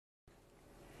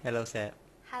Hello, Seb.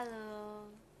 Hello.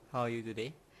 How are you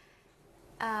today?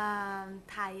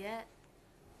 Tired.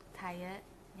 Tired.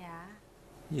 Yeah.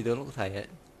 You don't look tired.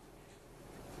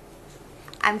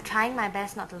 I'm trying my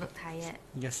best not to look tired.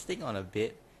 You're sitting on a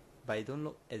bed, but you don't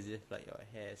look as if like your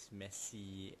hair is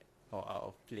messy or out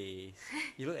of place.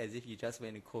 You look as if you just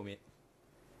went to comb it.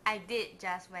 I did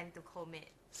just went to comb it.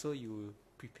 So you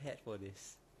prepared for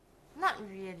this. Not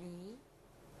really.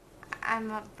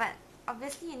 But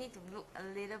obviously you need to look a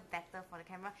little better for the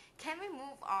camera. Can we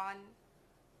move on?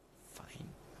 Fine.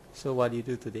 So what do you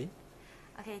do today?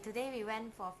 Okay, today we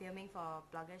went for filming for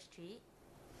Blogger Street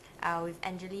with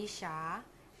Anjali Shah.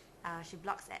 She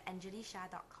blogs at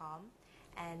anjalishah.com,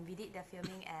 and we did the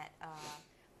filming at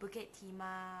Bukit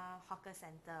Timah Hawker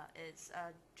Centre. It's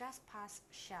just past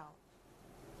Shell.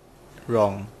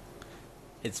 Wrong.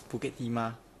 It's Bukit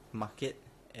Timah Market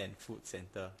and Food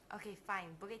Centre. Okay,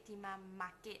 fine. Bukit Timah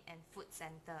Market and Food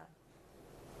Centre.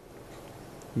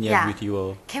 Near Yeah. Beauty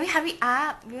World. Can we hurry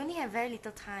up? We only have very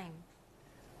little time.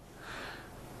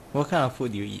 What kind of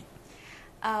food do you eat?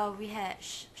 We had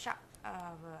shark.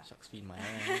 Shark's fin my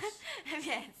ass. We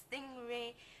had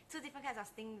stingray, two different kinds of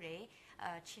stingray,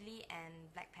 chili and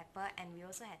black pepper, and we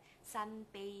also had san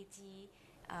bei ji,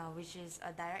 which is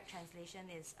a direct translation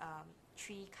is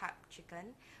 3-cup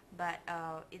chicken, but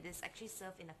it is actually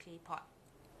served in a clay pot.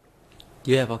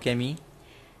 Do you have Hokkien Mee?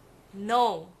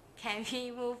 No, can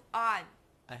we move on?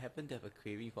 I happen to have a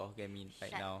craving for Hokkien Mee right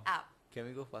Shut now. up. Can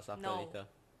we go for supper No. later?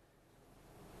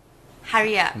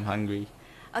 Hurry up. I'm hungry.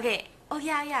 Okay. Oh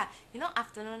yeah. You know,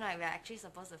 afternoon right, we're actually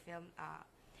supposed to film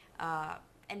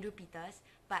Andrew Peters,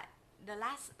 but the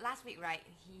last week right,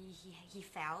 he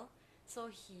fell, so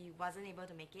he wasn't able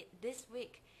to make it. This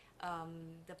week,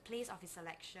 the place of his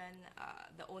selection,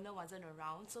 the owner wasn't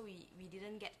around, so we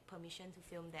didn't get permission to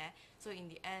film there. So in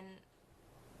the end,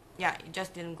 yeah, it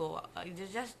just didn't go. It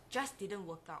just didn't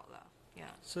work out lah.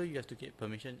 Yeah. So you have to get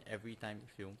permission every time you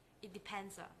film? It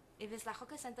depends. If it's like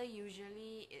hawker center,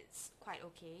 usually it's quite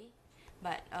okay.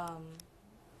 But,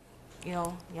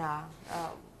 yeah.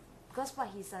 Because what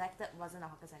he selected wasn't a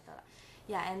hawker center.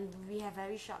 Yeah, and we have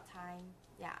very short time.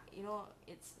 Yeah,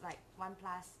 it's like 1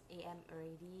 plus AM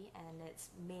already, and it's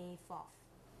May 4th.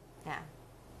 Yeah.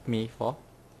 May 4th?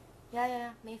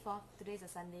 Yeah, May 4th. Today's a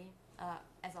Sunday,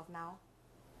 as of now.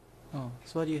 Oh,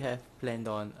 so what do you have planned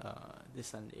on this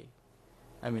Sunday?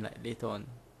 I mean like later on.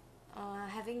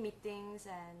 Having meetings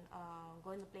and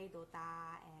going to play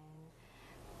Dota, and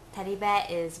Teddy Bear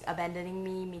is abandoning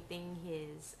me meeting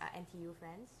his NTU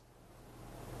friends.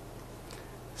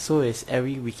 So is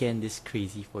every weekend this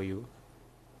crazy for you?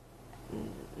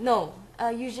 No,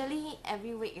 usually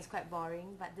every week is quite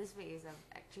boring, but this week is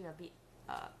actually a bit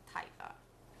tight.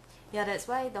 Yeah, that's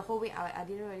why the whole week I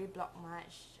didn't really blog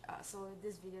much, so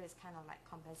this video is kind of like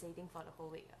compensating for the whole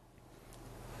week.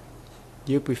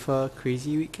 Do you prefer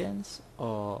crazy weekends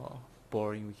or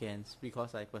boring weekends?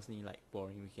 Because I personally like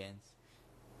boring weekends.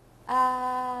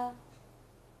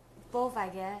 Both, I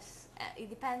guess. It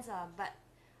depends, but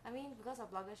I mean, because of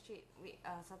Blogger Street,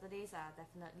 Saturdays are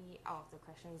definitely out of the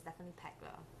question. It's definitely packed.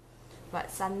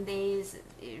 But Sundays,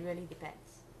 it really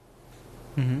depends.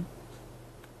 Mm-hmm.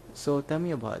 So tell me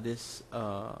about this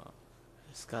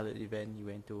Scarlet event you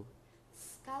went to.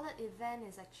 Scarlet event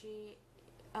is actually...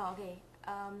 Oh, okay.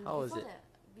 How was it?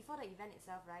 Before the event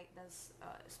itself, right, the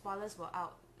spoilers were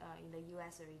out in the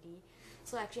US already.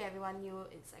 So actually everyone knew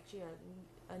it's actually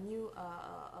a new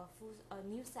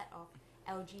new set of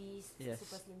LG's Yes.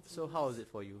 Super Slim TVs. So how was it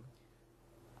for you?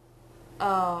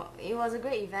 It was a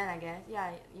great event, I guess.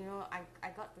 Yeah, I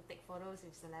got to take photos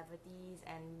with celebrities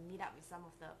and meet up with some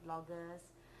of the bloggers,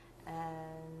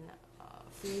 and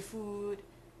free food,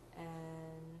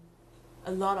 and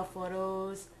a lot of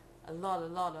photos. A lot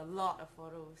of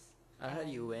photos. I heard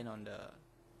you went on the...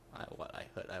 what I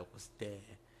heard, I was there.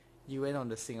 You went on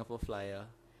the Singapore Flyer.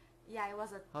 Yeah,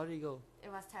 How did it go?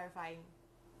 it was terrifying.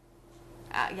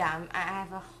 Yeah, I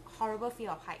have a horrible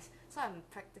fear of heights, so I'm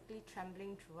practically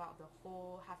trembling throughout the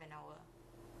whole half an hour.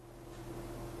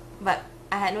 But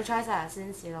I had no choice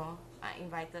since I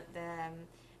invited them,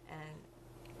 and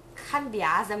can't be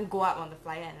asked them go up on the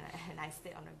flyer, and I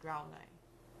stayed on the ground. Like,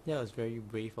 That was very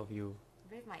brave of you.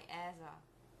 brave my ass.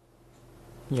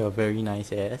 You're a very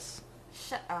nice ass.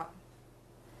 Shut up.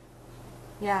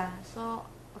 Yeah, so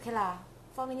okay lah.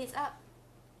 4 minutes up.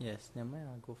 Yes, never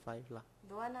mind, I'll go 5 lah.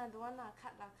 Don't want lah.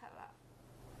 Cut lah.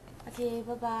 Okay,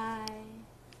 bye bye.